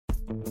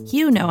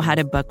You know how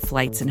to book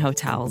flights and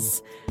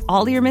hotels.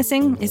 All you're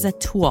missing is a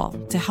tool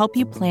to help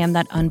you plan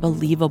that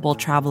unbelievable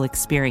travel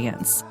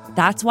experience.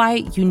 That's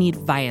why you need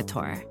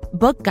Viator.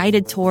 Book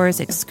guided tours,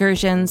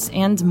 excursions,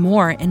 and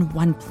more in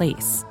one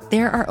place.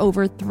 There are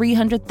over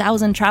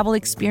 300,000 travel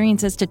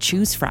experiences to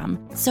choose from,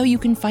 so you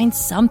can find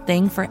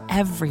something for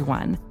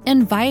everyone.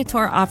 And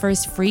Viator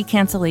offers free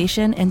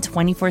cancellation and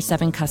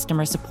 24/7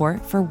 customer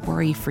support for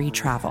worry-free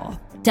travel.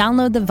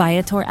 Download the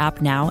Viator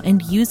app now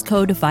and use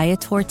code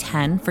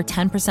Viator10 for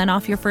 10%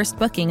 off your first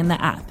booking in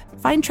the app.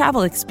 Find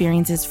travel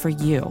experiences for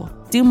you.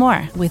 Do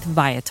more with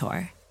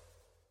Viator.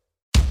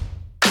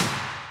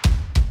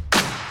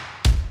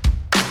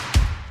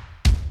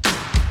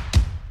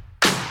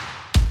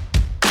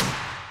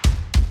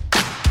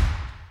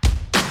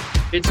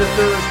 It's a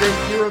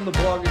Thursday here on the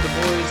Blogging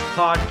the Boys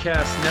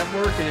podcast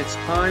network, and it's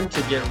time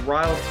to get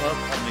riled up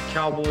on the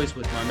Cowboys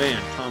with my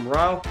man, Tom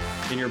Ryle,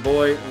 and your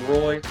boy,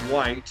 Roy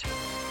White.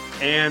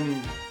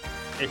 And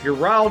if you're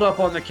riled up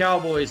on the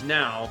Cowboys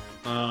now,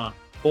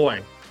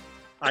 boy,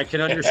 I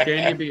can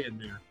understand you being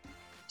there.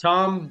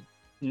 Tom,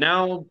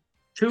 now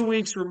 2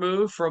 weeks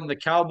removed from the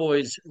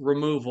Cowboys'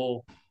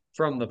 removal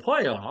from the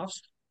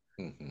playoffs,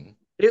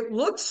 It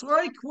looks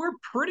like we're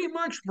pretty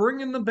much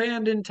bringing the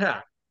band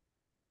intact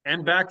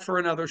and back for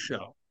another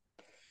show.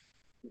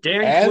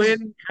 Dan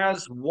Quinn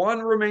has one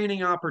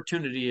remaining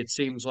opportunity, it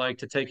seems like,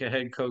 to take a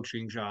head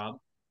coaching job,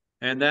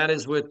 and that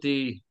is with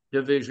the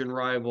division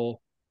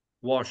rival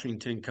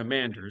Washington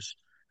Commanders,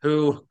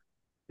 who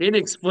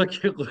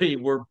inexplicably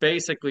were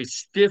basically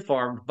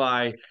stiff-armed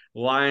by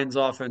Lions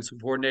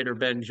offensive coordinator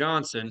Ben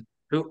Johnson,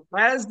 who,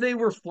 as they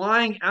were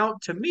flying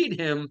out to meet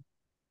him,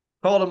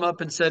 called him up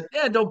and said,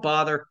 "Yeah, don't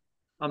bother.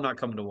 I'm not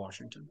coming to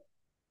Washington."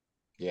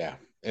 Yeah.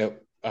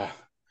 It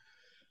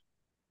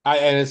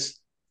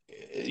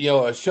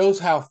shows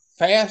how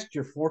fast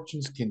your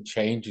fortunes can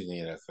change in the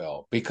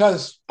NFL,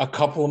 because a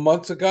couple of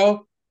months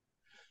ago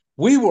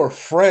we were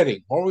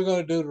fretting, what are we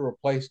going to do to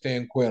replace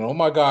Dan Quinn? Oh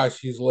my gosh,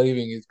 he's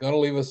leaving. He's going to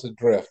leave us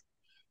adrift.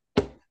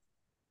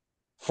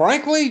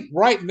 Frankly,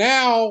 right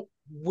now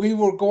we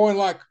were going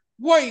like,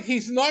 wait,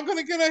 he's not going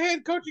to get a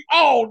head coaching.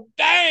 Oh,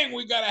 dang,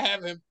 we got to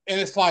have him. And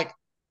it's like,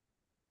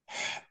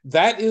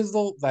 that is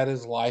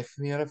life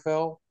in the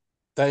NFL.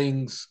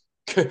 Things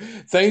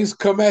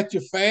come at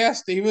you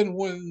fast, even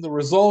when the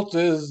result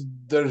is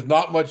there's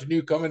not much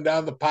new coming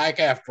down the pike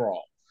after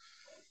all.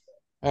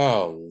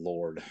 Oh,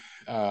 Lord.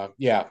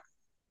 Yeah,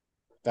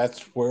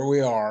 that's where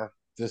we are.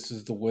 This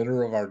is the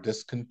winter of our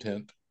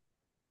discontent.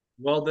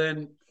 Well,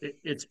 then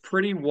it's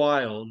pretty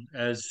wild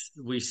as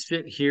we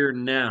sit here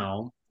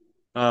now,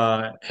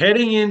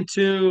 heading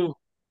into,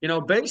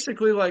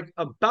 basically like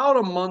about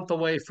a month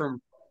away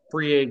from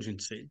free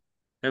agency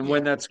and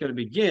when that's going to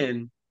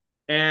begin.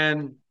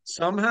 And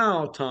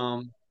somehow,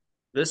 Tom,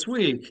 this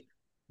week,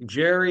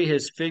 Jerry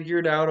has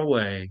figured out a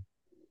way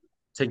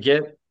to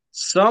get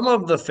some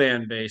of the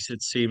fan base,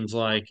 it seems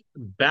like,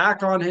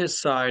 back on his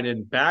side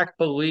and back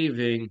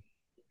believing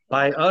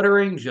by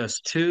uttering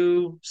just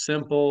two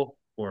simple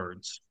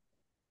words.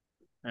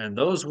 And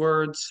those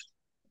words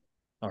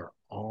are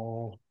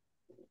all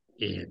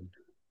in.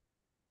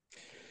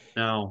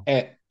 Now,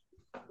 and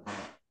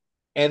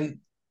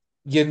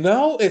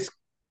it's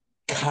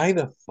kind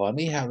of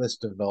funny how this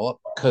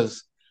developed,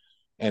 because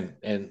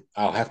and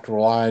I'll have to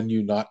rely on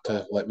you not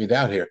to let me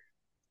down here.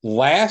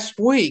 Last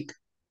week,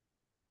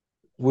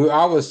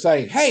 I was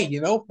saying, hey,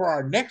 for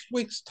our next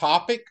week's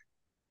topic,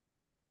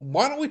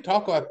 why don't we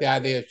talk about the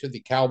idea, should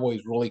the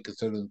Cowboys really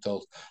consider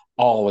themselves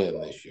all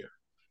in this year?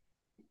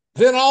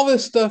 Then all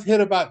this stuff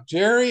hit about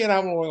Jerry, and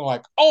I'm going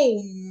like,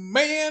 oh,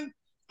 man,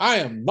 I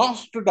am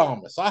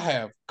Nostradamus. I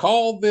have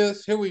called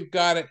this. Here we've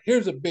got it.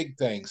 Here's a big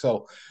thing.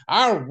 So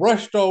I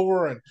rushed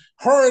over and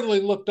hurriedly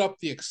looked up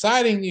the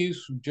exciting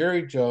news from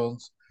Jerry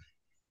Jones,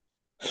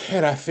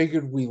 and I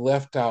figured we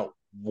left out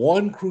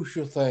one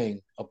crucial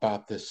thing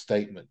about this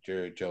statement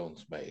Jerry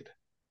Jones made.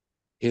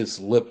 His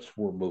lips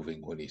were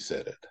moving when he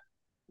said it.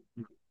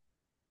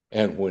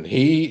 And when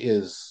he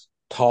is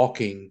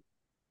talking,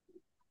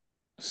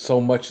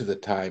 so much of the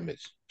time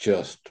it's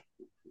just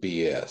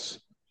BS.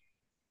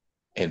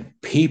 And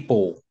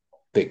people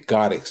that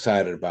got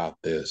excited about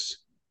this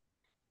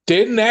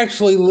didn't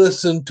actually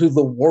listen to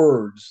the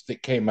words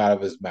that came out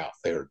of his mouth.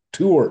 There are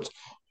two words,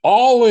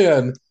 all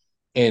in,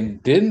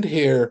 and didn't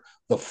hear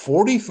the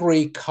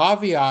 43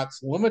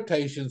 caveats,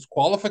 limitations,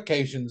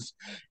 qualifications,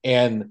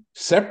 and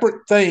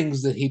separate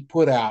things that he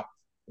put out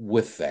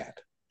with that.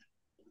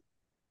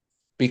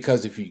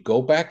 Because if you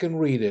go back and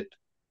read it,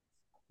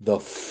 the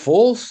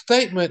full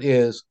statement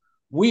is,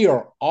 we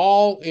are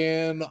all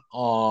in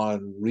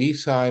on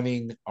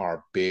re-signing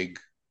our big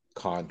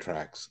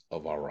contracts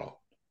of our own.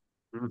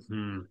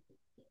 mm-hmm.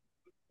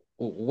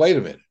 Wait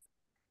a minute.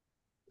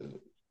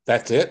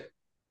 That's it?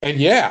 And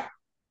yeah,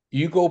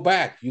 you go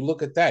back, you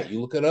look at that, you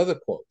look at other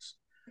quotes.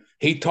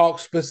 He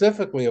talks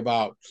specifically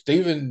about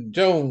Stephen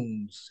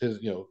Jones,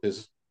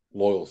 his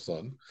loyal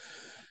son,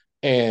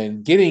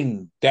 and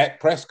getting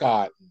Dak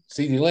Prescott,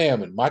 CeeDee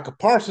Lamb, and Micah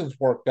Parsons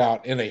worked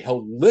out in a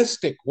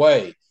holistic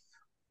way.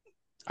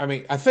 I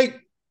mean, I think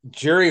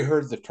Jerry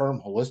heard the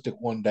term holistic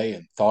one day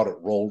and thought it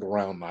rolled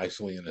around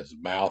nicely in his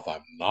mouth.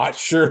 I'm not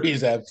sure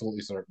he's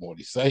absolutely certain what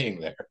he's saying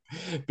there.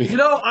 You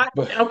know,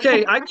 But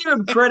I give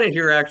him credit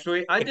here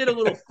actually. I did a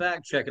little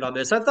fact checking on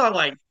this. I thought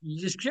like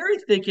is Jerry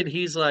thinking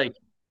he's like,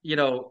 you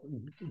know,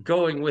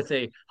 going with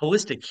a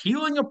holistic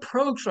healing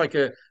approach, like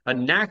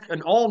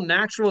an all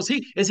natural?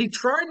 Is he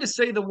trying to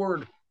say the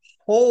word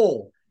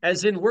whole,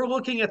 as in we're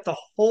looking at the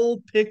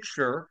whole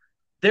picture,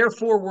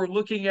 therefore we're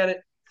looking at it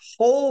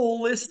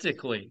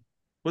holistically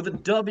with a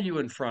W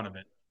in front of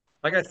it.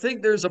 Like I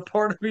think there's a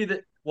part of me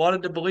that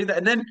wanted to believe that.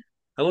 And then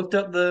I looked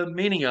up the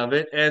meaning of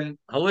it, and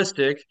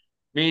holistic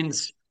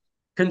means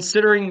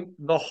considering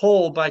the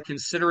whole by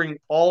considering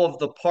all of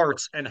the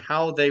parts and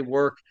how they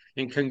work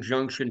in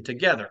conjunction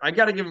together. I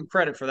got to give him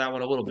credit for that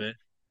one a little bit.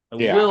 I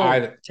yeah,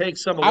 will take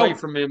some away I,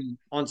 from him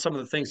on some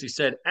of the things he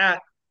said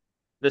at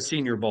the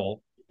Senior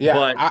Bowl, yeah,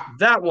 but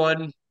that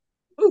one,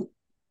 ooh,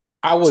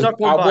 I was, stuck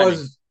one I by me.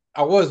 was,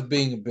 I was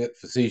being a bit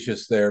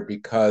facetious there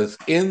because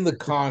in the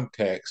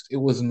context, it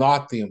was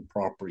not the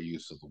improper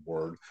use of the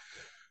word.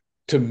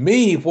 To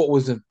me, what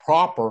was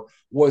improper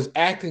was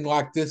acting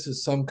like this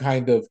is some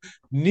kind of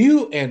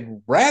new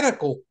and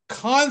radical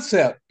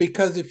concept.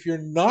 Because if you're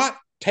not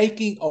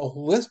taking a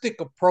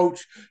holistic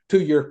approach to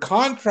your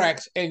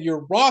contracts and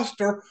your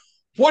roster,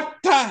 what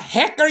the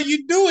heck are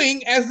you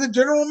doing as the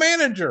general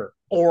manager?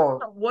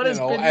 Or, What has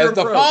been your as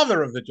the approach?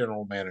 father of the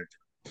general manager.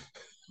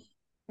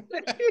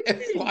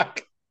 It's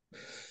like,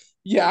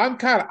 yeah, I'm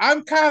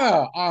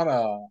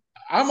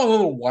a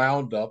little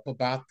wound up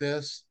about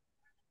this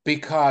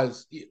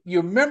because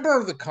you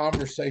remember the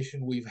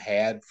conversation we've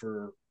had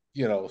for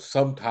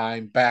some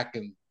time back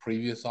in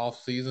previous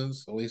off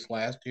seasons, at least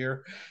last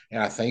year,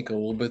 and I think a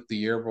little bit the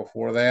year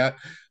before that,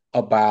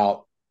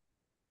 about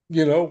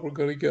we're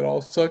going to get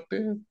all sucked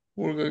in,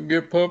 we're going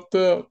to get pumped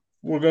up,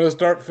 we're going to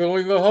start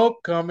feeling the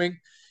hope coming,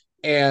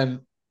 and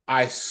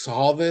I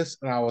saw this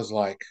and I was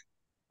like,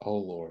 oh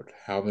Lord,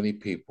 how many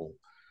people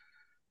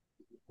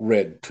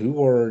read two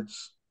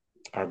words,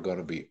 are going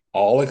to be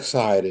all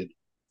excited,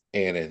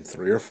 and in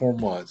 3 or 4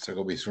 months, they're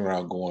going to be sitting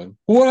around going,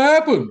 "What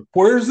happened?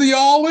 Where's the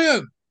all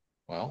in?"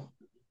 Well,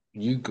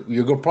 you're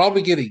going to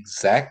probably get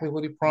exactly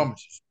what he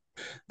promises.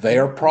 They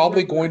are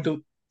probably going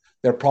to.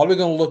 They're probably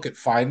going to look at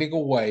finding a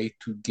way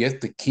to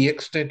get the key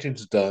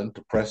extensions done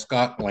to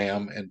Prescott,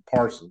 Lamb, and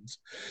Parsons,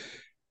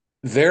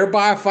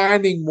 thereby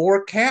finding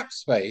more cap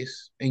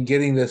space and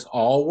getting this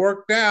all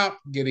worked out,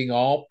 getting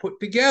all put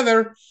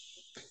together.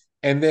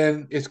 And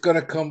then it's going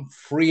to come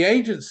free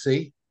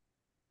agency.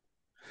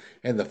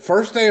 And the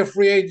first day of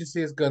free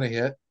agency is going to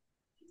hit.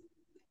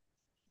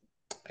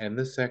 And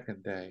the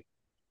second day.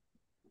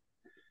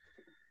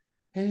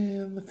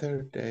 And the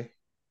third day.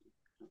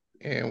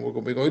 And we're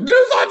going to be going,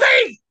 do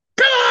something!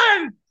 Come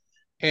on!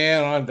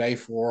 And on day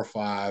 4 or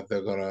 5,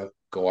 they're going to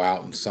go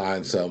out and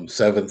sign some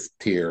seventh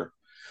tier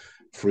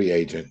free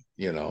agent,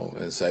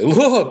 and say,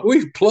 look,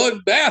 we've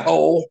plugged that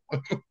hole.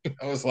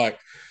 I was like,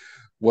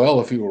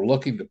 well, if you were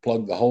looking to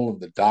plug the hole in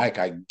the dike,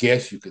 I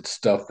guess you could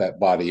stuff that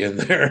body in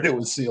there and it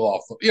would seal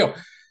off.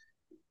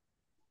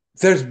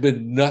 There's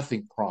been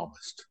nothing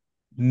promised,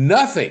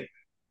 nothing.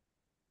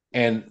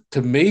 And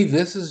to me,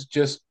 this is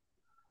just,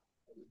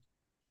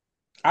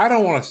 I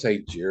don't want to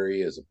say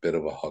Jerry is a bit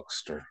of a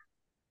huckster,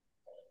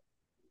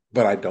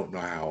 but I don't know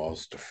how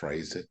else to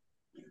phrase it.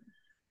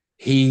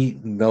 He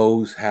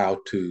knows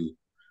how to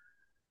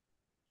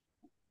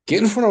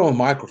get in front of a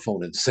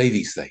microphone and say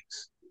these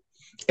things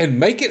and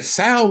make it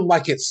sound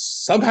like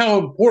it's somehow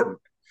important.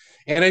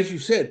 And as you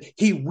said,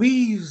 he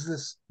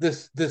weaves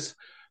this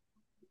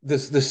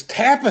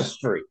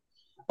tapestry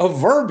of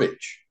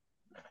verbiage.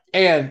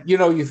 And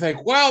you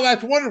think, wow,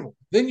 that's wonderful.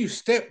 Then you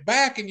step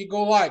back and you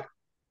go like,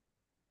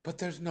 but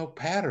there's no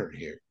pattern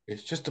here.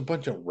 It's just a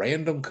bunch of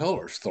random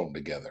colors thrown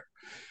together.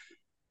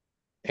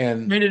 I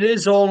And mean, it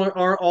is all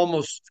are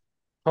almost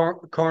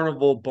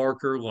Carnival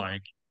Barker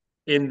like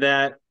in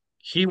that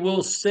he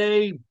will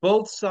say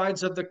both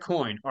sides of the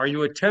coin. Are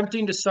you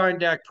attempting to sign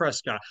Dak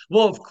Prescott?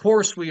 Well, of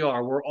course we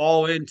are. We're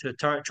all in to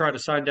try to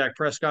sign Dak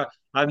Prescott.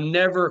 I've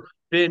never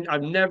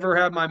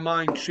had my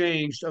mind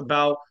changed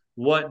about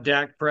what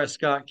Dak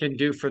Prescott can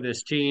do for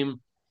this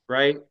team,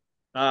 right?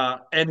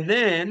 And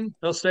then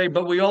they'll say,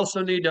 but we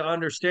also need to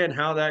understand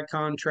how that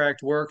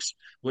contract works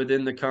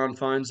within the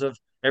confines of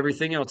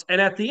everything else.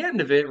 And at the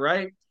end of it,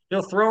 right,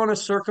 he'll throw in a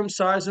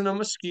circumcising a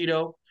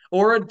mosquito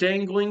or a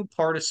dangling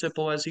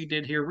participle as he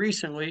did here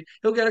recently.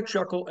 He'll get a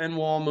chuckle and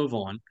we'll all move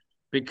on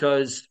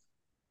because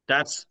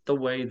that's the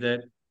way that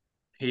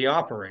he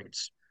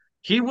operates.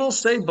 He will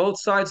say both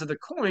sides of the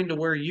coin to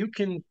where you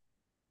can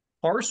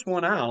parse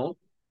one out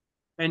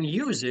and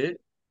use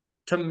it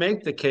to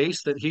make the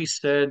case that he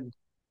said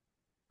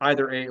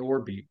either A or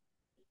B.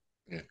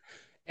 yeah.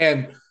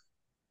 And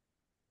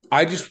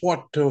I just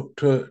want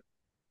to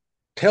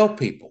tell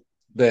people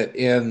that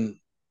in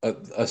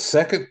a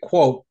second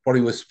quote, what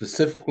he was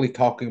specifically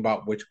talking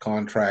about which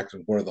contracts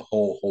and where the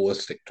whole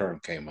holistic term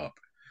came up,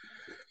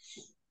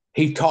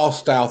 he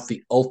tossed out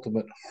the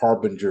ultimate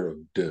harbinger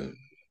of doom.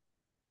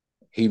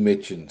 He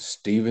mentioned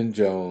Stephen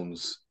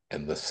Jones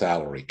and the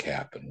salary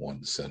cap in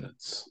one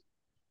sentence.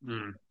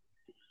 Mm.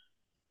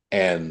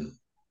 And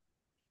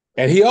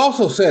he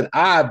also said,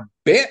 I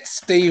bet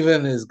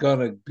Steven is going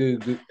to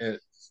do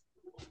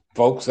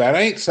folks, that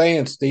ain't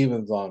saying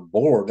Steven's on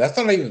board. That's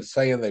not even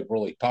saying they've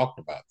really talked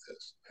about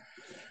this,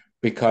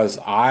 because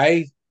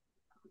I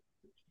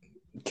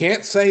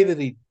can't say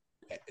that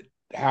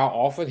how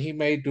often he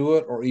may do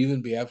it or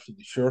even be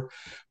absolutely sure.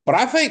 But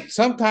I think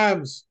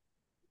sometimes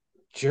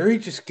Jerry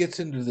just gets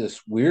into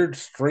this weird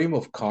stream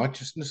of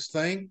consciousness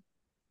thing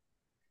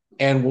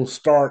and will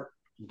start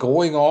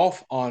going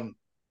off on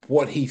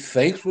what he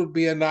thinks would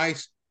be a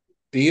nice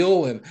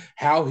deal and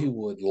how he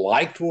would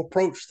like to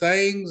approach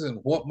things and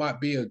what might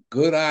be a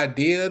good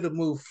idea to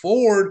move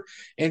forward,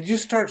 and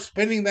just start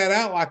spinning that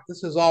out like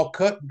this is all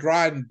cut and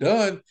dried and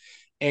done.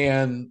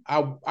 And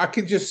I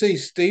can just see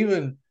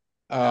Steven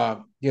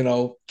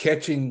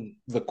catching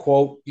the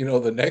quote,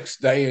 the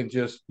next day and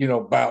just,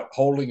 about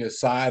holding his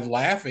side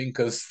laughing,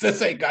 because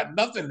this ain't got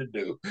nothing to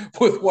do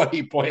with what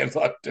he plans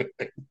on doing,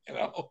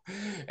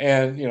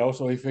 And,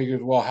 so he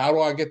figures, well, how do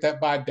I get that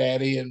by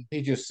Daddy? And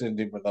he just sends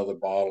him another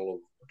bottle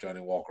of Johnny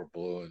Walker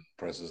Blue and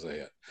presses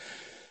ahead.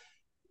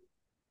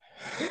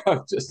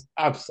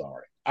 I'm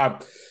sorry.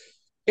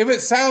 If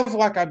it sounds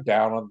like I'm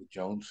down on the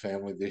Jones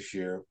family this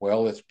year,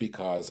 well, it's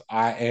because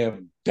I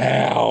am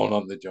down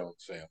on the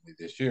Jones family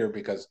this year,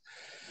 because,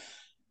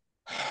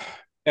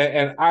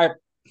 I'll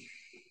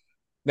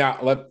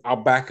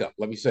back up.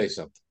 Let me say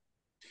something.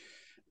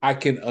 I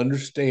can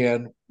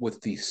understand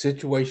with the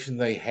situation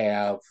they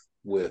have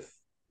with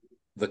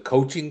the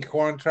coaching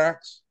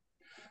contracts,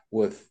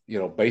 with,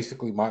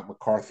 basically Mike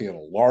McCarthy and a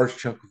large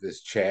chunk of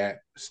his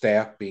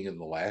staff being in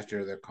the last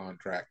year of their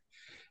contract,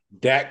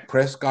 Dak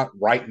Prescott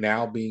right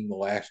now being the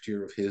last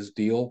year of his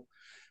deal,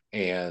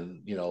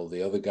 and,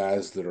 the other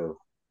guys that are,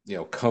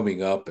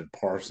 coming up, and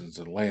Parsons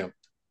and Lamb.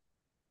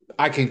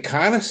 I can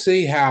kind of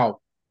see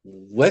how,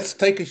 let's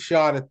take a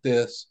shot at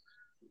this.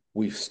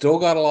 We've still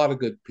got a lot of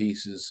good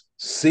pieces.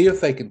 See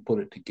if they can put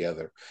it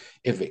together.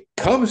 If it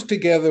comes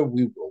together,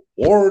 we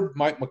reward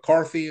Mike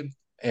McCarthy,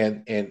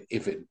 and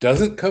if it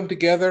doesn't come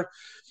together,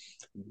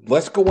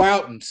 let's go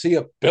out and see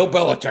if Bill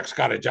Belichick's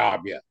got a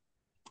job yet.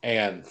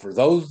 And for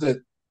those that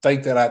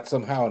think that I'd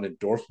somehow an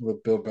endorsement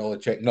of Bill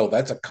Belichick, no,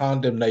 that's a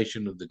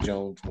condemnation of the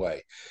Jones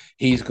way.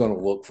 He's going to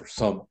look for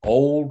some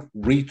old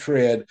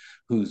retread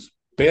whose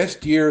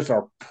best years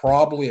are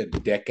probably a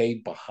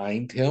decade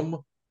behind him,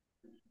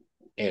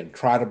 and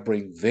try to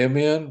bring them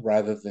in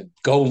rather than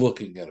go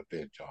looking at a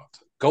Ben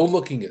Johnson. Go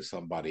looking at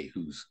somebody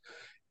who's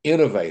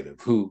innovative,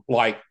 who,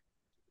 like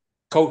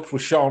coach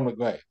with Sean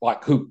McVay,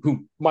 like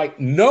who might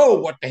know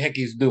what the heck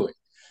he's doing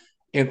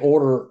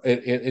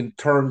in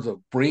terms of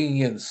bringing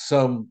in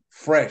some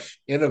fresh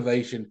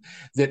innovation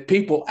that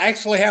people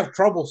actually have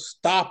trouble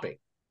stopping,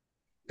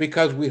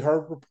 because we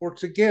heard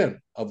reports again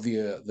of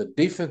the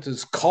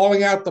defenses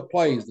calling out the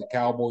plays the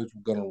Cowboys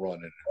were going to run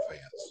in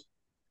advance.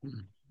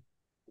 Mm-hmm.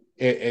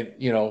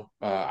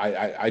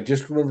 I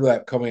just remember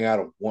that coming out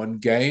of one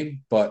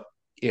game, but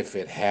if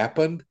it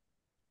happened,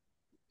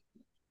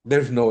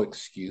 there's no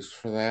excuse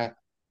for that.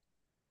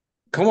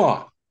 Come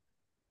on,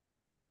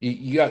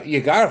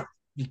 you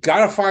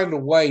gotta find a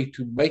way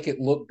to make it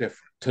look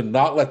different, to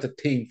not let the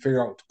team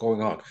figure out what's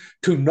going on,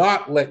 to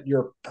not let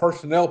your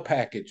personnel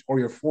package or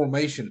your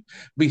formation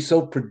be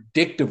so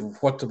predictive of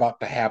what's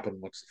about to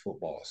happen once the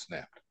football is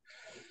snapped.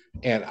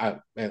 And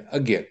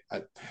again,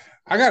 I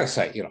gotta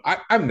say,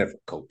 I've never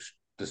coached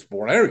the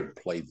sport. I never even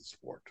played the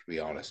sport, to be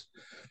honest.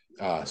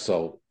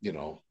 So,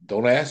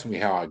 don't ask me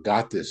how I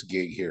got this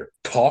gig here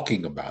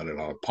talking about it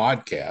on a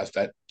podcast.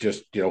 That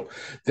just,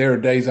 there are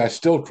days I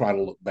still try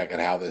to look back at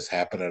how this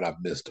happened and I'm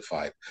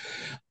mystified.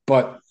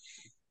 But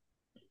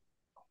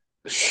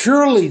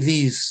surely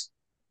these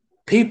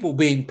people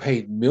being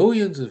paid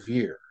millions of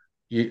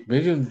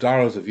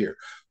dollars a year,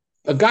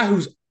 a guy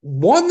who's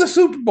won the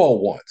Super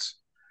Bowl once,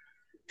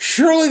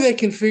 surely they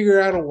can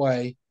figure out a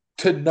way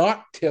to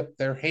not tip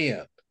their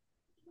hand.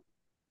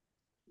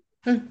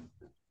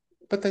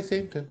 But they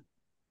seem to.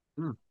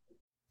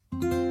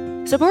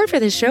 Support for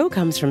this show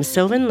comes from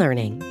Sylvan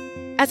Learning.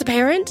 As a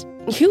parent,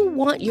 you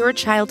want your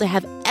child to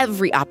have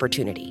every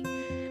opportunity.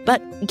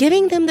 But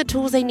giving them the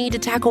tools they need to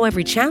tackle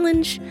every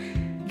challenge,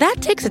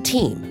 that takes a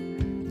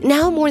team.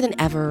 Now more than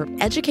ever,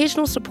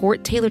 educational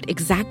support tailored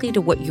exactly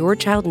to what your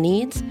child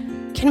needs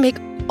can make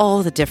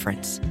all the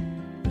difference.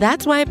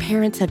 That's why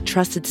parents have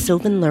trusted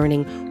Sylvan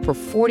Learning for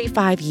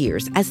 45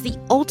 years as the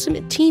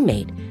ultimate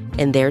teammate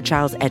in their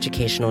child's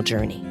educational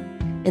journey,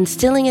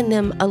 instilling in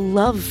them a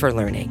love for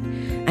learning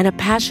and a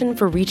passion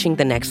for reaching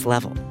the next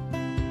level.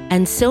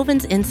 And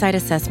Sylvan's Insight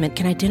Assessment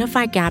can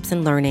identify gaps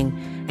in learning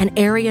and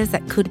areas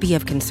that could be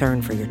of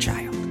concern for your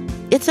child.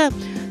 It's a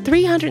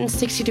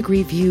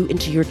 360-degree view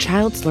into your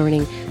child's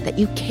learning that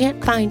you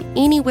can't find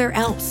anywhere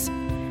else,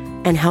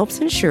 and helps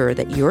ensure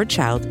that your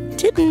child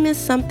didn't miss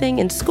something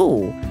in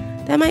school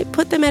that might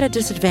put them at a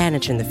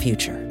disadvantage in the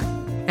future.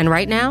 And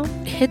right now,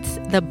 it's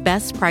the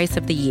best price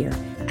of the year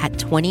at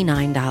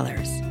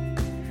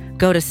 $29.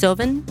 Go to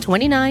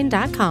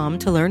sylvan29.com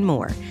to learn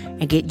more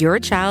and get your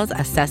child's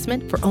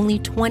assessment for only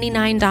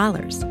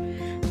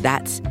 $29.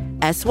 That's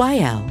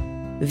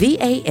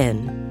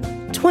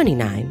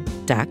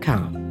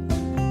SYLVAN29.com.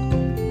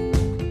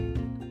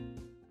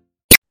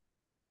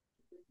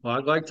 Well,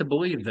 I'd like to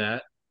believe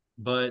that,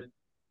 but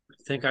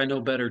I think I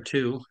know better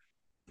too,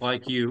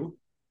 like you,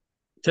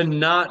 to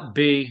not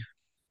be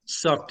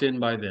sucked in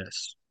by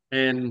this.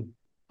 And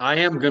I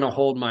am going to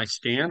hold my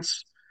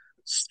stance.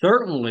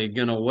 Certainly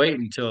going to wait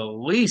until at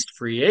least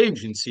free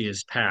agency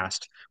is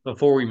passed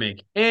before we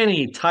make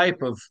any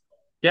type of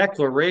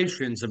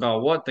declarations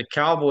about what the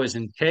Cowboys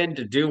intend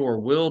to do or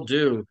will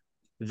do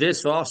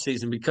this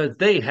offseason because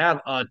they have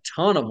a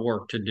ton of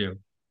work to do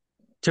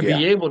to Yeah.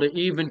 be able to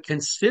even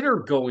consider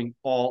going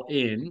all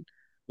in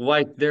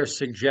like they're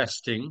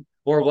suggesting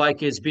or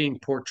like is being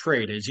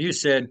portrayed. As you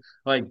said,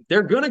 like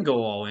they're going to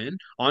go all in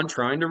on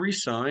trying to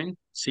re-sign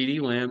CeeDee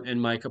Lamb and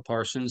Micah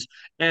Parsons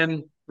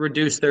and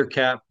reduce their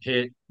cap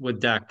hit with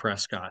Dak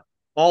Prescott.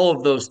 All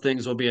of those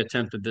things will be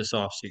attempted this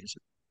offseason.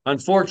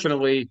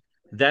 Unfortunately,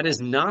 that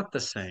is not the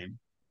same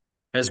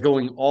as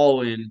going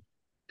all in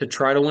to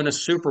try to win a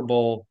Super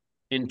Bowl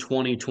in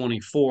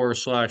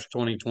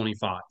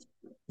 2024/2025.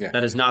 Yeah.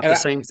 That is not And the I,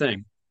 same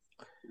thing.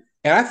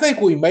 and I think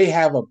we may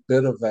have a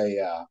bit of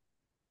a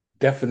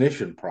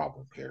definition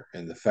problem here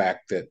in the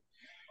fact that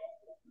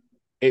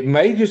it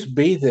may just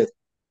be that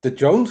the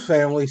Jones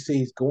family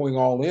sees going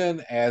all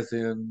in as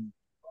in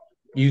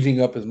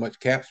using up as much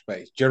cap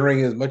space,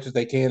 generating as much as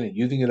they can and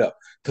using it up.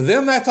 To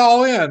them, that's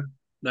all in.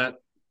 That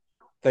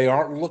They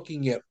aren't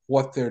looking at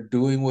what they're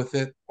doing with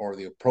it or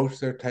the approach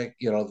they're taking.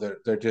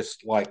 They're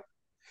just like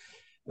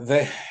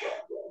they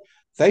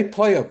they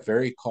play a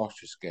very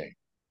cautious game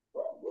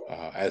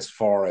as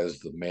far as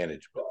the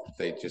management.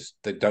 They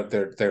don't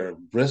they're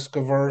risk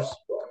averse,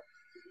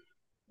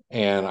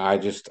 and I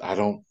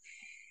don't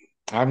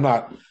I'm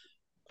not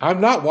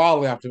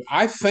wildly optimistic.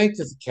 I think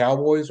that the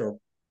Cowboys are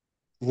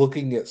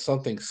looking at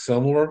something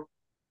similar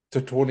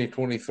to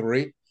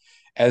 2023,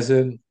 as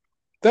in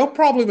they'll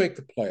probably make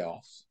the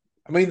playoffs.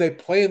 I mean, they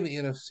play in the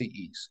NFC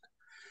East,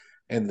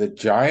 and the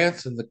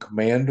Giants and the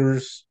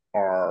Commanders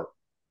are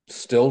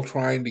still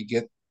trying to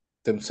get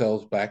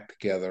themselves back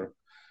together.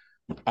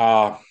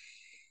 Uh,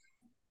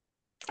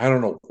 I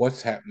don't know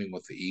what's happening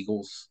with the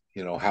Eagles,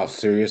 how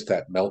serious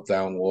that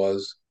meltdown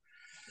was,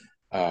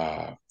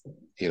 uh,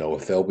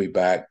 if they'll be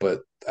back,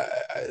 but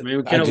I mean,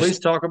 we I can at just,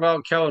 least talk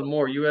about Kellen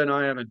Moore. You and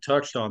I haven't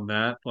touched on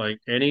that. Like,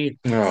 any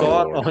oh,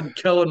 thought Lord. on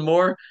Kellen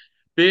Moore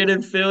being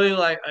in Philly?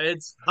 Like,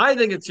 I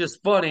think it's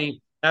just funny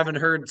having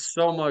heard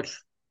so much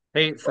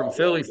hate from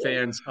Philly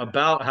fans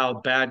about how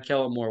bad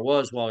Kellen Moore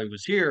was while he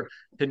was here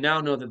to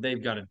now know that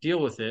they've got to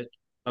deal with it.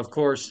 Of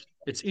course,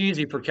 it's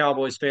easy for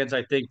Cowboys fans,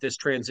 I think, this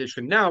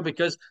transition now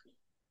because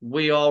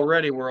we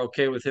already were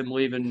okay with him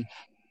leaving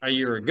a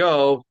year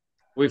ago.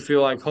 We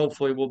feel like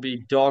hopefully we'll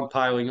be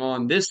dogpiling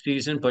on this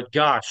season, but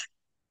gosh,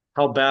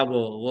 how bad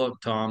will it look,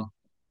 Tom,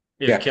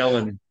 if Yeah.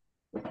 Kellen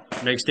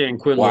makes Dan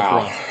Quinn look Wow.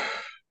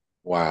 rough?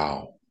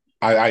 Wow.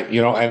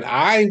 And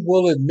I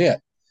will admit,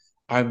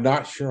 I'm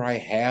not sure I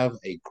have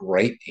a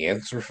great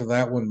answer for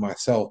that one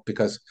myself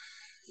because,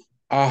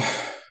 uh,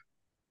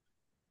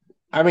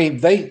 I mean,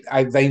 they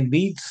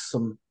need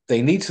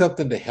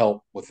something to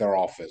help with their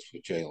offense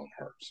with Jalen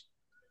Hurts.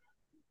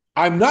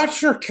 I'm not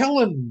sure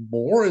Kellen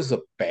Moore is a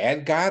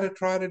bad guy to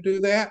try to do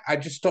that. I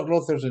just don't know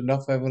if there's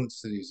enough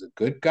evidence that he's a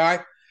good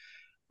guy.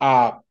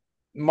 Uh,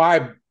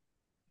 my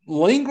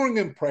lingering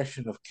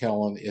impression of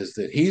Kellen is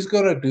that he's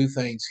going to do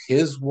things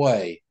his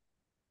way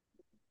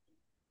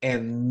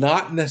and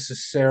not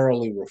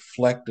necessarily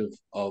reflective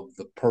of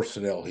the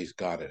personnel he's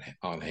got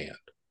on hand.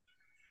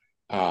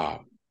 Uh,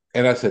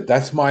 and I said,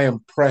 that's my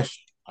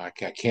impression. I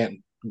can't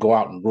go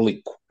out and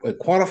really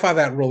quantify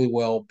that really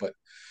well, but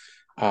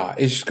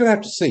it's just going to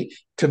have to see.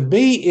 To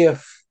me,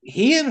 if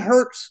he and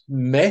Hurts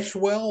mesh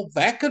well,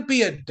 that could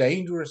be a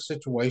dangerous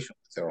situation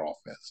with their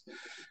offense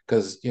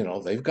because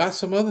they've got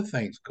some other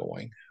things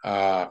going.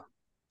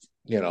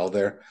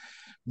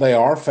 They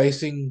are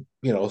facing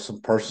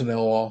some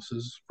personnel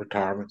losses,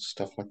 retirements,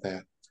 stuff like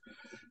that.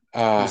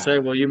 I'll say,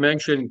 well, you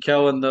mentioned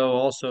Kellen, though,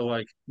 also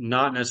like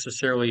not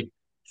necessarily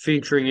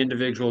featuring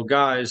individual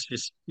guys,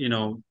 just,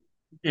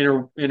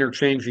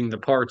 interchanging the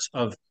parts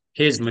of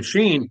his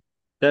machine.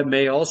 That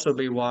may also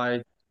be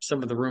why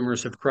some of the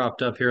rumors have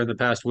cropped up here in the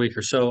past week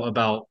or so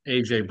about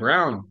AJ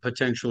Brown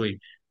potentially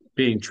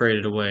being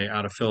traded away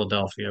out of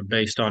Philadelphia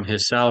based on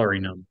his salary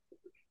number.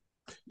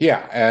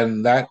 Yeah,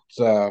 and that's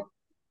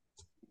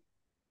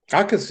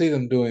I could see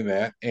them doing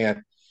that,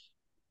 and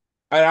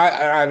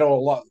I know a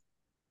lot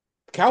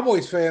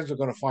Cowboys fans are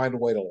going to find a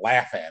way to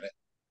laugh at it,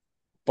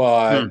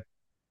 but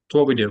It's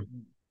what we do.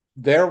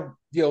 there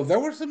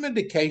were some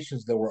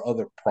indications there were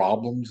other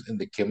problems in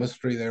the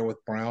chemistry there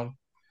with Brown,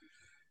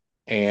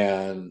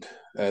 and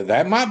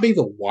that might be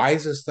the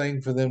wisest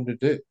thing for them to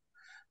do.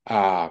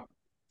 Uh,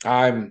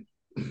 I'm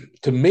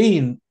to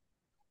me,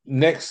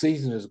 next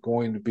season is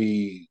going to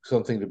be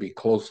something to be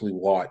closely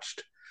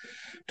watched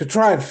to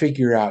try and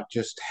figure out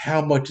just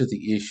how much of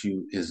the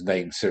issue is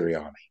named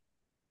Sirianni,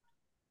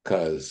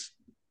 because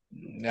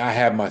I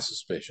have my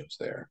suspicions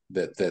there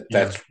Yeah,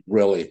 that's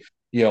really,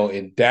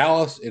 in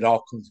Dallas, it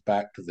all comes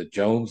back to the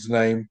Jones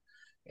name.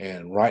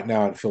 And right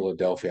now in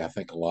Philadelphia, I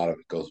think a lot of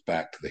it goes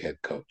back to the head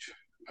coach.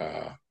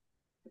 Uh,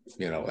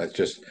 that's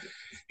just,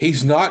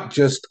 he's not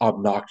just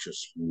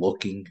obnoxious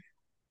looking,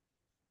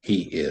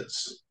 he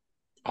is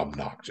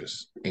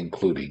obnoxious,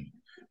 including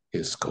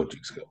his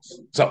coaching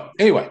skills. So,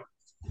 anyway,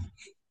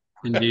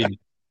 indeed,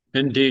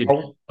 indeed.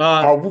 are,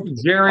 are,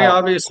 Jerry, are,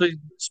 obviously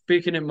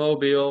speaking at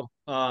Mobile,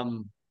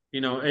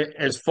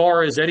 as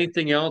far as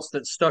anything else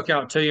that stuck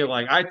out to you,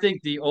 like I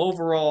think the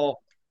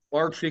overall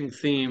arching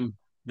theme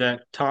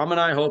that Tom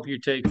and I hope you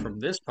take from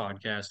this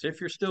podcast, if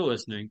you're still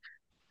listening,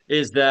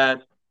 is that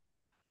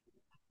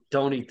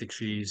don't eat the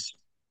cheese.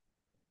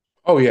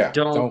 oh, yeah,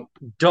 Don't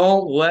don't.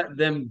 don't let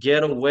them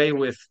get away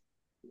with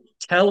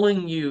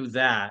telling you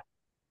that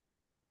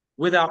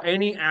without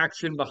any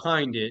action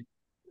behind it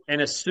and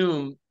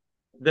assume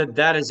that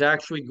that is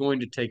actually going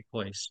to take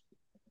place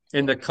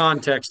in the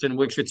context in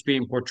which it's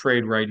being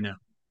portrayed right now.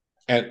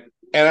 And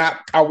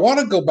I want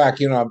to go back.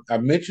 I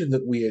mentioned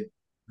that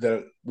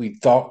we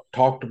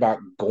talked about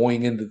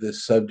going into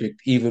this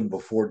subject even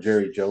before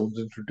Jerry Jones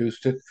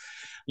introduced it.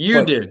 You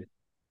But did.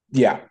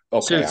 yeah,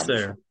 okay, Suits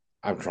there.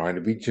 I'm trying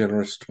to be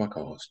generous to my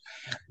co-host.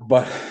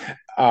 But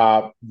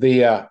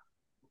the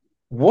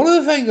one of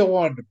the things I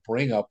wanted to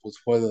bring up was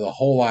whether the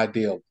whole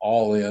idea of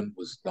all in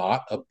was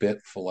not a bit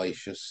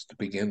fallacious to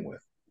begin with.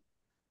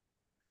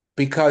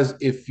 Because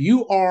if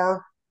you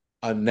are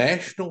a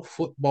National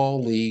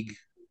Football League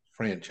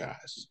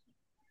franchise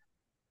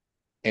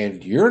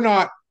and you're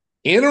not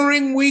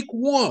entering week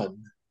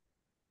one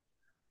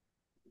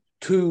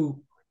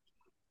to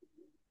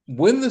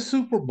win the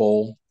Super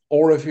Bowl,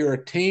 or if you're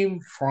a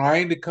team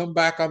trying to come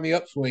back on the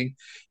upswing,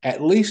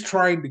 at least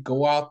trying to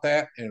go out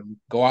there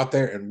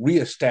and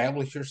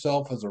reestablish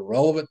yourself as a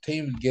relevant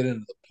team and get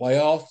into the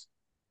playoffs,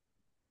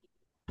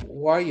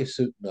 why are you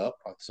suiting up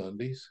on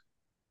Sundays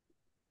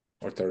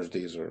or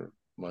Thursdays or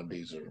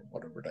Mondays or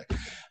whatever day?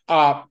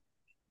 Uh,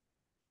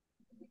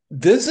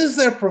 this is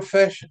their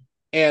profession.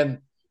 And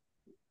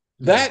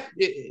that,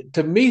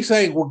 to me,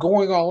 saying we're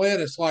going all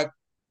in, it's like,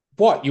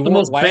 what, you The weren't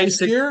most last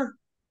basic, year?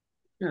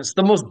 it's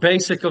the most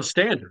basic of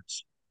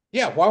standards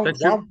Yeah, that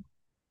you're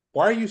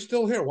why are you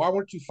still here? Why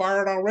weren't you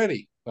fired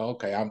already? Well,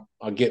 okay,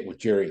 I'll get with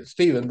Jerry and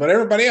Steven, but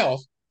everybody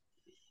else,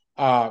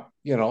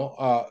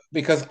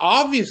 because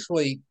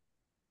obviously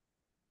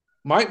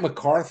Mike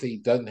McCarthy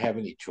doesn't have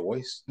any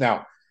choice.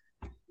 Now,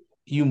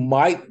 you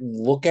might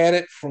look at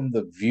it from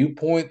the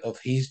viewpoint of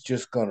he's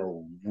just going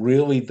to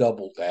really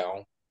double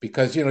down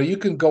because you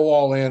can go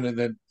all in and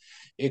then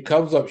it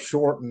comes up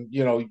short and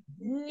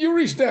you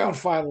reach down,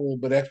 find a little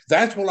bit extra.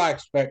 That's what I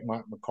expect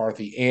Mike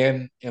McCarthy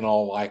and in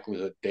all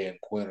likelihood Dan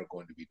Quinn are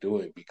going to be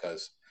doing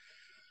because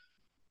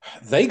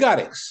they got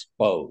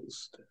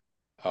exposed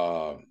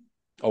um,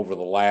 over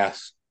the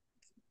last.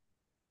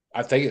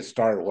 I think it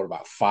started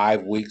about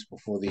 5 weeks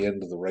before the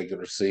end of the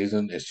regular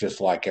season. It's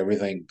just like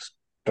everything,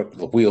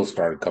 the wheels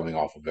started coming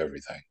off of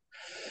everything.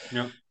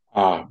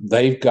 yeah.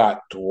 They've got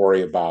to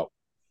worry about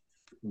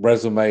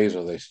resumes.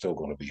 Are they still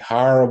going to be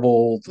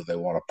hireable? Do they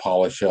want to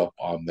polish up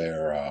on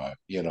their,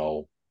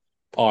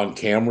 on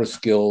camera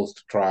skills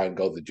to try and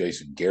go the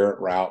Jason Garrett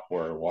route,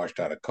 where washed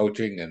out of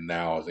coaching and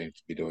now seems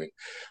to be doing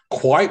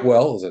quite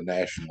well as a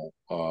national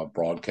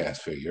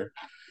broadcast figure.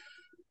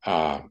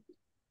 I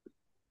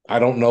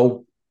don't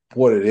know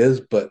what it is,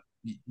 but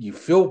you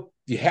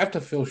have to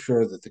feel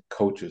sure that the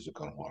coaches are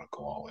going to want to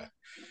go all in.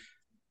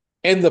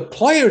 And the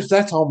players,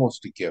 that's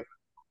almost a given.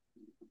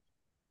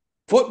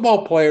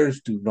 Football players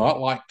do not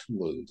like to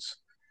lose.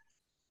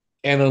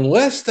 And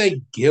unless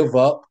they give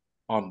up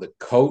on the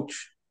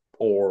coach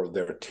or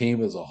their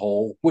team as a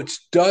whole,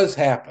 which does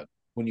happen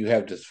when you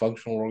have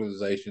dysfunctional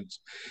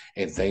organizations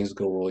and things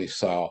go really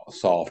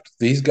soft,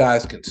 these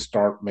guys can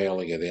start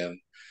mailing it in.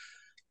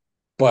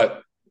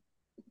 But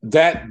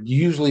that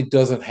usually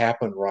doesn't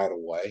happen right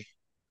away.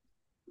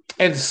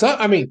 And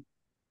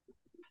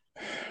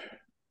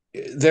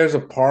there's a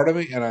part of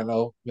me, and I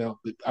know,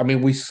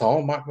 we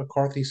saw Mike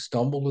McCarthy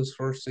stumble his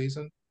first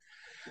season.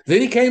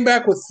 Then he came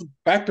back with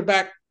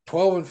back-to-back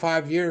 12 and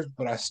 5 years,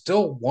 but I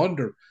still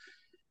wonder,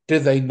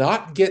 did they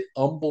not get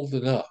humbled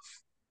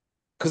enough?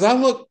 Because I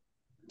look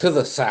to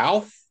the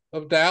south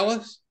of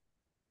Dallas,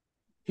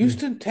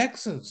 Houston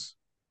Texans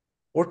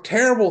were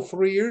terrible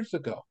 3 years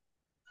ago.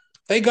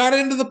 They got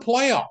into the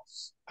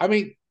playoffs.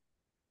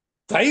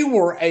 They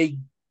were a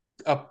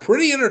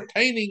pretty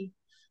entertaining,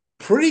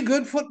 pretty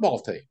good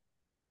football team.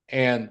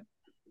 And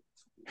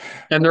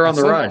And they're on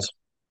the rise.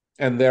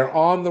 They're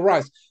on the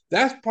rise.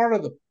 That's part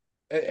of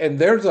and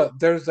there's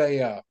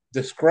a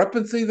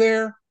discrepancy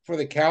there for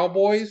the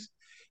Cowboys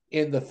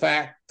in the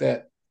fact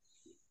that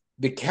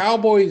the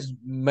Cowboys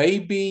may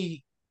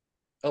be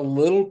a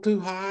little too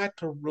high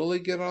to really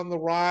get on the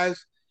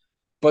rise,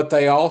 but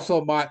they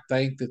also might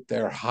think that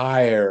they're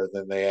higher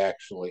than they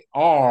actually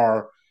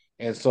are,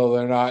 and so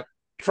they're not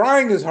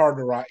trying as hard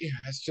to rise.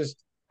 It's just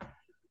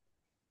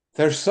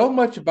there's so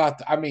much about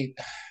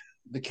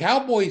the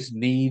Cowboys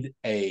need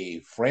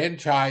a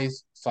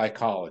franchise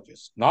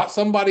psychologist, not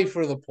somebody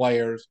for the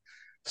players,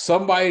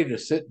 somebody to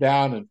sit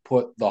down and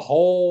put the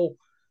whole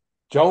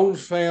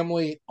Jones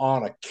family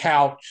on a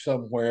couch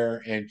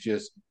somewhere and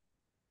just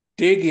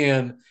dig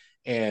in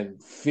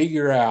and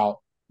figure out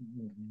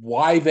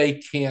why they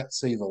can't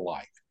see the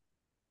light.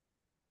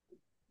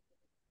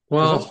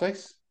 Because let's Well,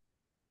 face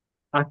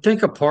I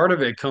think a part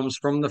of it comes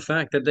from the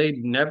fact that they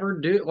never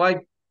do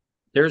like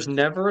there's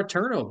never a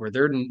turnover.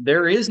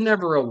 There is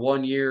never a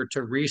 1 year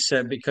to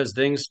reset because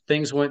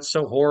things went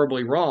so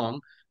horribly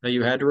wrong that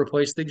you had to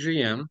replace the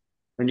GM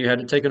and you had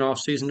to take an off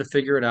season to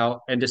figure it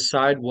out and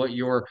decide what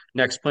your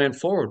next plan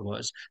forward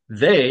was.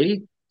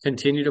 They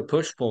continue to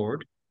push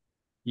forward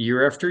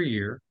year after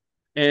year,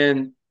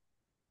 and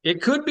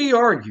it could be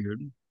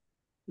argued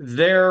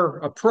their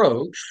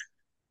approach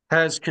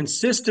has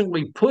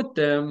consistently put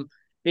them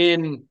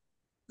in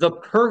the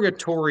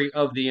purgatory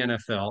of the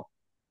NFL,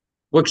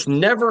 which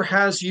never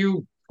has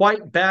you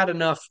quite bad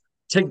enough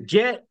to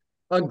get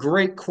a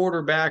great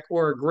quarterback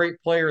or a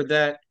great player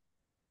that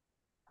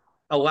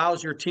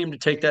allows your team to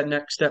take that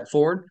next step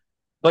forward,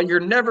 but you're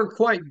never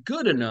quite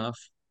good enough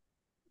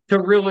to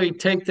really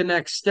take the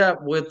next step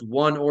with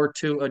one or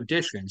two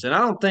additions. And I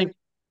don't think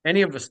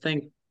any of us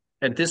think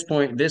at this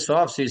point, this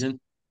offseason,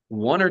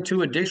 one or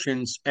two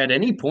additions at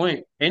any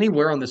point,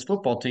 anywhere on this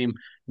football team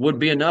would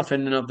be enough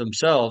in and of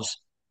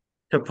themselves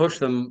to push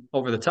them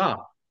over the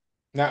top.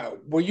 now,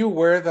 were you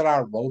aware that I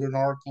wrote an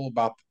article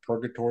about the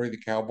purgatory the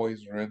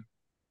Cowboys are in?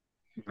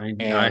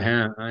 And I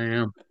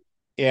am.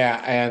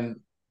 yeah, and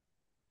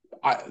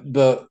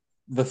the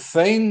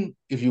thing,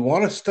 if you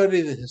want to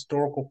study the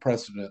historical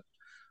precedent,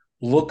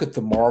 look at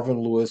the Marvin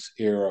Lewis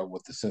era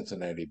with the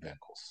Cincinnati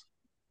Bengals.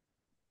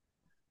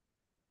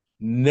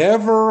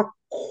 Never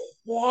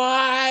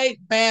quite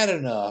bad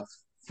enough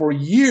for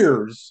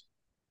years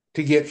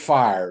to get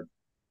fired.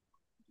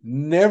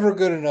 Never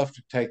good enough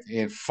to take.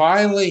 And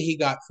finally, he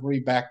got three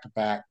back to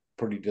back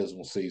pretty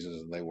dismal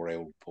seasons, and they were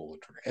able to pull the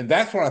trigger. And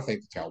that's what I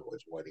think the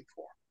Cowboys are waiting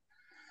for.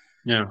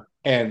 Yeah.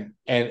 And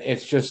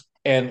it's just,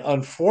 and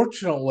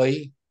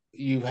unfortunately,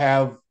 you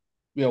have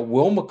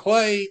Will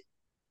McClay,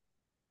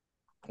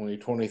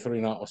 2023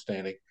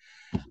 notwithstanding,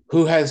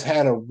 who has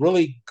had a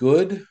really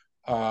good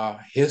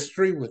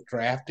history with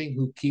drafting,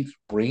 who keeps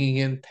bringing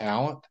in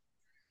talent.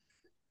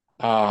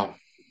 Uh,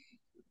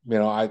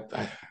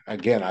 I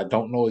again, I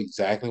don't know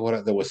exactly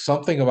there was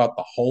something about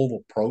the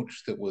whole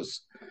approach that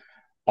was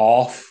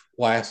off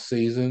last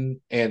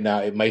season, and now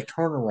it may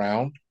turn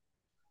around.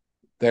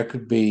 There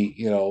could be,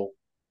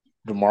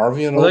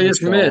 DeMarvion Well, they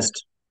just Overshawn.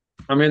 missed.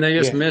 I mean, they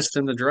just Yeah, missed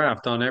in the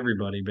draft on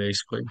everybody,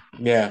 basically.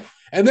 yeah.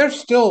 And there's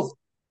still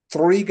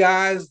three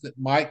guys that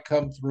might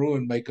come through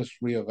and make us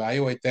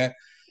reevaluate that.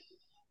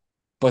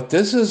 But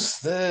this is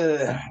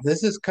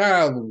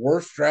kind of the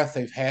worst draft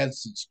they've had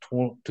since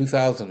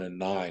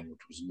 2009, which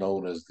was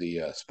known as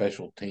the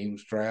special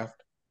teams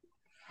draft,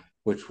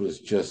 which was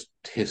just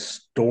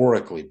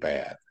historically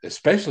bad,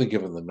 especially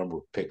given the number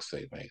of picks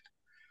they made.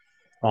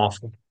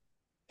 Awful.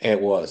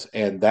 It was,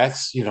 and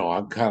that's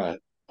I kind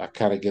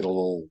of get a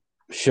little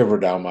shiver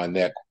down my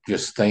neck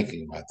just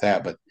thinking about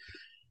that. But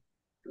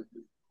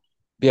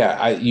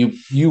yeah,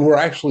 you were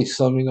actually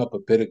summing up a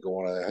bit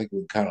ago, and I think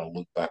we kind of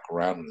look back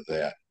around to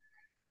that.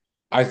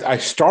 I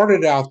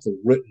started out the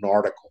written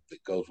article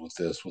that goes with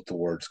this with the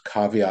words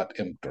caveat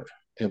emptor.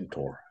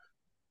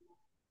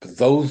 For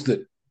those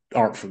that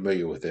aren't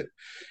familiar with it,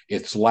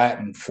 it's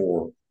Latin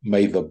for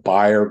may the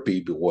buyer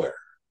be beware.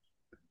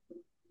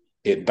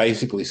 It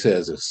basically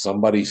says if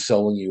somebody's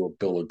selling you a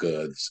bill of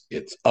goods,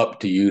 it's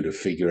up to you to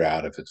figure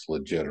out if it's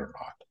legit or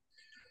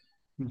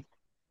not.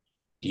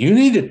 You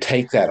need to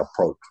take that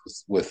approach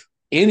with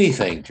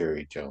anything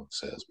Jerry Jones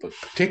says, but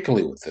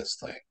particularly with this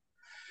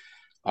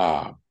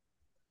thing.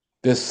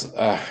 This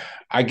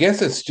I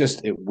guess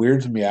it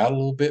weirds me out a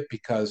little bit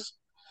because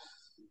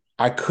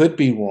I could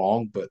be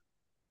wrong, but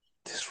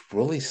this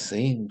really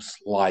seems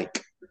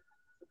like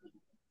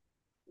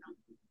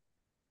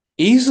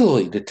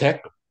easily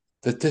detectable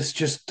that this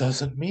just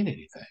doesn't mean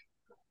anything,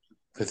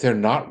 that they're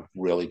not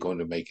really going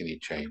to make any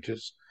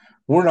changes.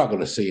 We're not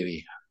going to see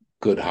any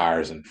good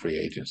hires in free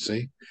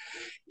agency.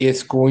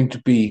 It's going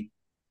to be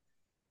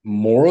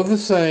more of the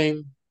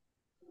same,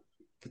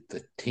 but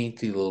the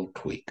teensy little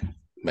tweak,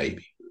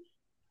 maybe.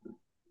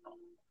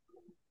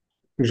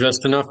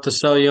 Just enough to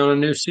sell you on a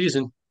new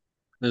season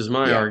is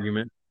my Yeah,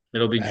 argument.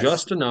 It'll be that's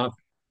just enough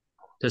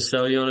to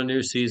sell you on a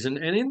new season.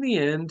 And in the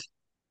end,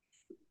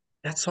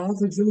 that's all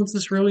the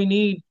Joneses really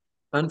need.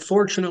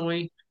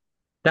 Unfortunately,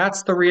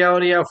 that's the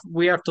reality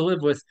we have to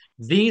live with.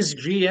 These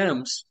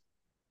GMs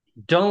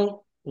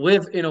don't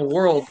live in a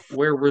world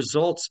where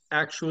results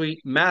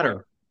actually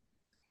matter.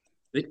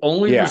 The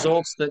only yeah,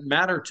 results that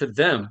matter to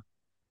them,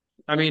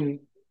 I mean,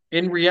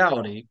 in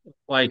reality,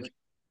 like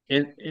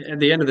at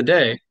the end of the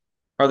day,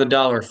 are the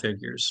dollar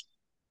figures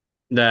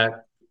that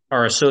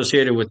are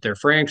associated with their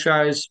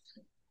franchise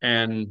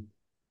and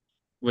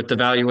with the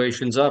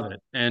valuations of it.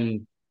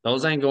 And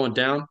those ain't going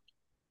down.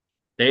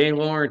 They ain't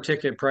lowering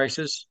ticket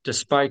prices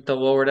despite the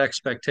lowered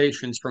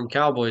expectations from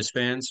Cowboys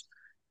fans.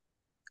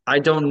 I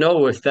don't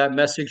know if that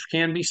message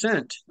can be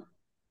sent.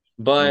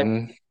 But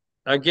Mhm.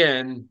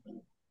 again,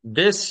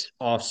 this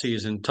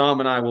offseason, Tom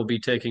and I will be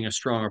taking a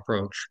strong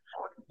approach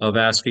of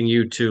asking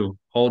you to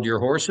hold your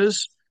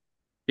horses,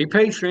 be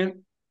patient,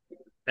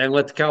 and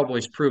let the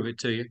Cowboys prove it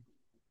to you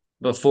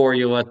before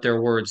you let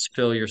their words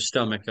fill your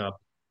stomach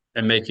up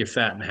and make you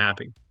fat and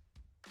happy.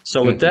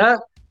 So, with that,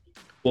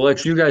 we'll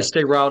let you guys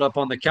stay riled up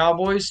on the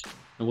Cowboys,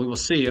 and we will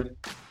see you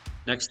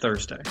next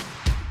Thursday.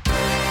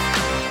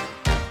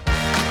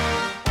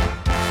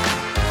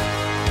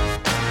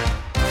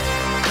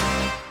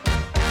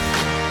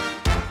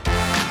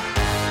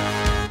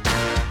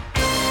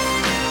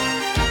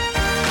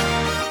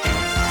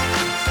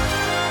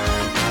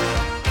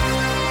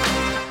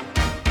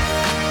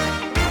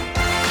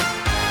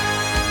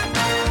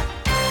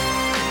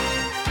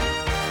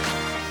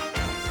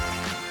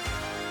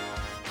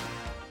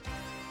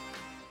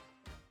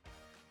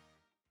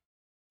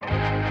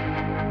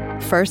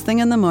 First thing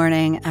in the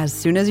morning, as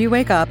soon as you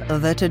wake up,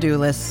 the to-do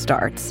list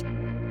starts.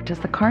 Does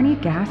the car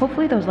need gas?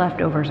 Hopefully those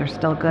leftovers are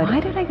still good. Why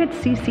did I get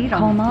CC'd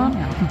on Mom?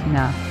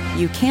 No.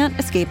 You can't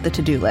escape the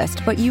to-do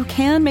list, but you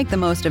can make the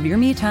most of your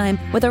me time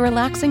with a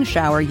relaxing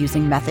shower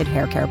using Method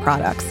Hair Care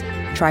products.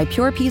 Try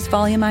Pure Peace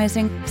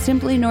Volumizing,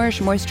 Simply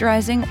Nourish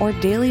Moisturizing, or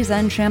Daily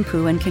Zen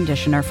Shampoo and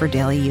Conditioner for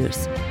daily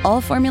use.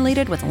 All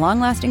formulated with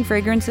long-lasting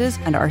fragrances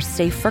and are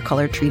safe for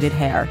color-treated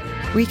hair.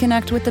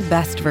 Reconnect with the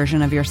best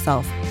version of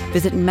yourself.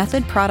 Visit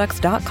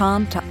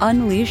methodproducts.com to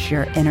unleash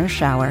your inner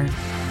shower.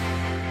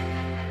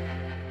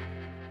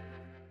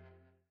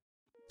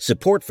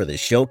 Support for this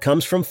show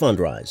comes from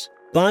Fundrise.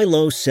 Buy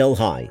low, sell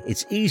high.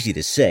 It's easy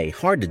to say,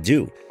 hard to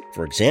do.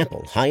 For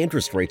example, high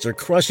interest rates are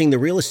crushing the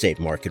real estate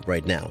market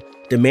right now.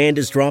 Demand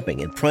is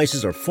dropping and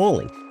prices are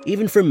falling,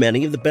 even for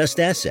many of the best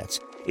assets.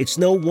 It's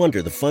no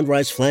wonder the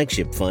Fundrise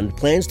Flagship Fund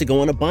plans to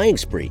go on a buying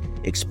spree,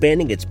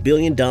 expanding its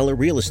billion-dollar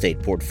real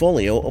estate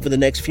portfolio over the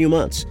next few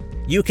months.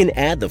 You can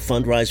add the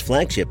Fundrise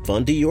Flagship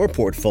Fund to your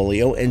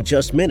portfolio in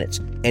just minutes,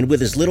 and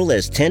with as little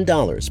as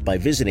 $10 by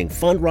visiting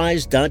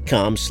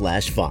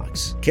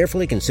fundrise.com/Fox.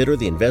 Carefully consider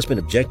the investment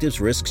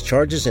objectives, risks,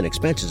 charges, and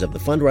expenses of the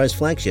Fundrise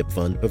Flagship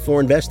Fund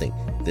before investing.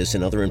 This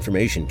and other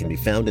information can be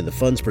found in the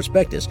fund's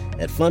prospectus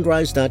at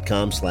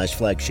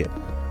fundrise.com/flagship.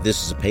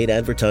 This is a paid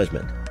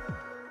advertisement.